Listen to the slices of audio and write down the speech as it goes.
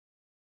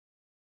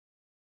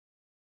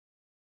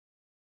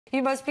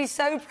You must be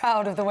so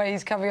proud of the way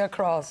he's coming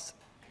across.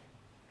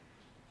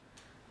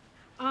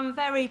 I'm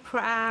very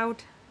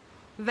proud.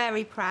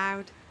 Very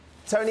proud.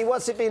 Tony,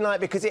 what's it been like?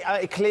 Because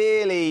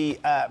clearly,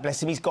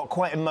 bless him, he's got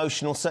quite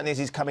emotional, certainly as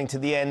he's coming to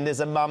the end. As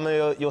a mum,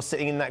 you're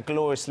sitting in that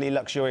gloriously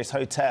luxurious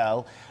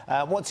hotel.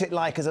 What's it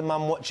like as a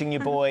mum watching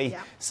your boy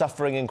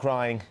suffering and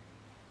crying?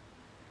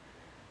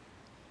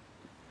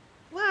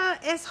 Well,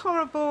 it's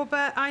horrible,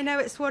 but I know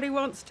it's what he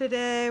wants to do,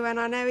 and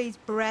I know he's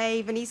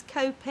brave and he's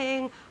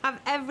coping. I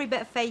have every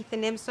bit of faith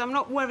in him, so I'm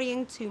not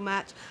worrying too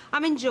much.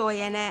 I'm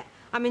enjoying it.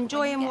 I'm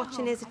enjoying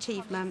watching his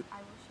achievement.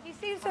 He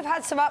seems to have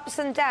had some ups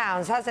and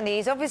downs, hasn't he?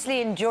 He's obviously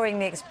enjoying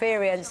the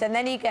experience, and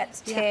then he gets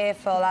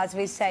tearful, as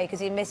we say, because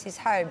he misses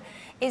home.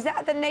 Is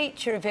that the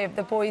nature of him,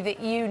 the boy that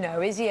you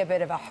know? Is he a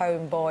bit of a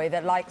home boy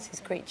that likes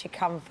his creature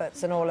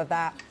comforts and all of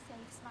that?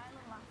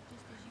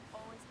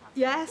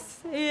 Yes,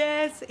 he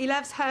is. He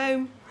loves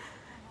home,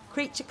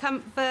 creature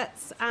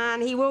comforts,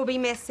 and he will be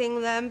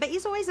missing them. But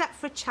he's always up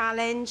for a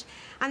challenge,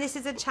 and this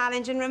is a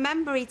challenge. And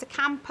remember, he's a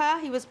camper.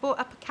 He was brought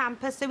up a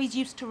camper, so he's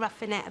used to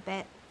roughing it a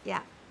bit.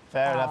 Yeah.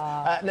 Fair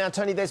enough. Now,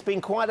 Tony, there's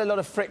been quite a lot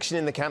of friction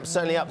in the camp,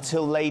 certainly up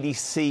till Lady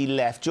C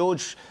left.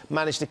 George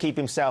managed to keep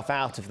himself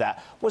out of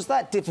that. Was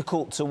that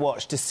difficult to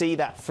watch, to see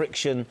that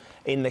friction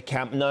in the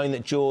camp, knowing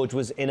that George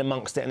was in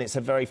amongst it and it's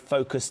a very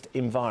focused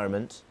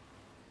environment?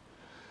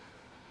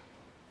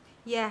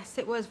 Yes,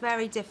 it was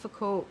very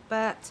difficult,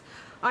 but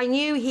I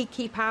knew he'd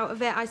keep out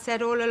of it. I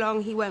said all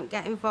along he won't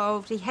get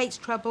involved. He hates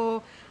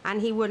trouble and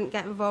he wouldn't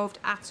get involved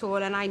at all.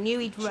 And I knew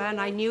he'd run,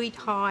 I knew he'd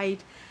hide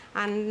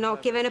and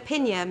not give an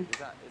opinion.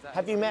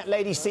 Have you met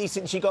Lady C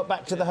since you got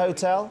back to the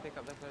hotel?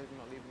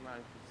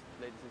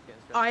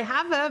 I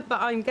haven't,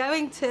 but I'm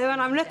going to,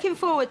 and I'm looking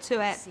forward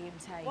to it.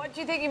 What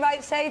do you think you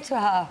might say to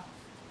her?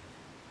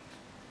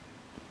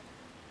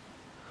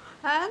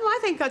 I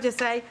think I'll just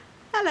say,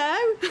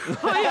 hello,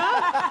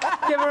 hiya,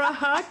 give her a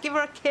hug, give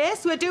her a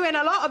kiss. We're doing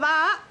a lot of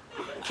that,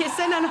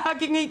 kissing and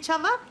hugging each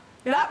other.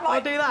 Yeah, I'll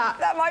do that.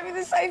 That might be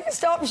the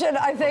safest option,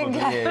 I think.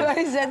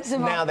 Very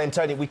sensible. Now then,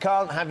 Tony, we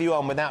can't have you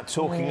on without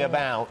talking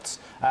about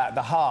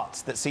the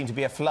heart that seemed to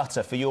be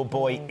aflutter for your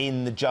boy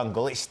in the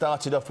jungle. It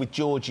started off with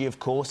Georgie, of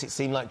course. It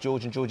seemed like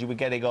George and Georgie were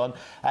getting on.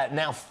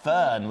 Now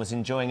Fern was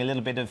enjoying a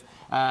little bit of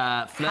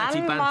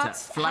flirty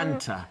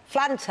banter.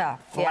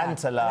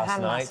 Flanter last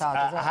night.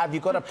 Have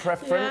you got a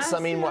preference? Yes, I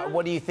mean,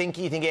 what do you think?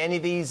 Do you think any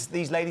of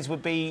these ladies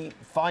would be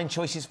fine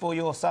choices for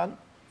your son?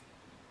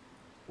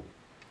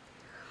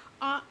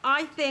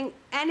 I think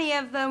any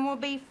of them will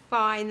be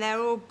fine. They're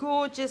all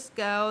gorgeous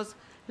girls,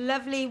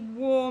 lovely,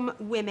 warm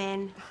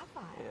women,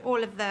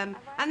 all of them.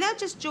 And they'll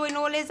just join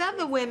all his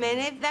other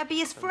women. They'll be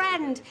his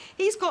friend.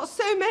 He's got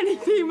so many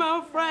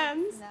female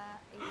friends.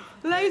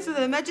 Loads of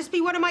them. They'll just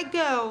be one of my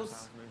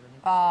girls.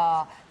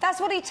 Ah, that's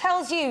what he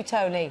tells you,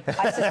 Tony,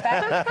 I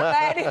suspect. But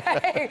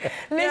anyway,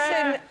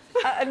 listen,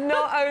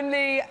 not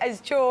only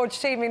is George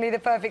seemingly the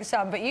perfect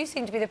son, but you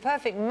seem to be the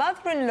perfect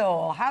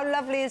mother-in-law. How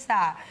lovely is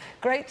that?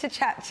 Great to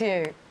chat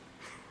to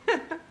you.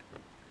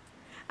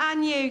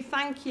 And you,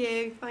 thank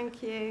you,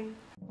 thank you.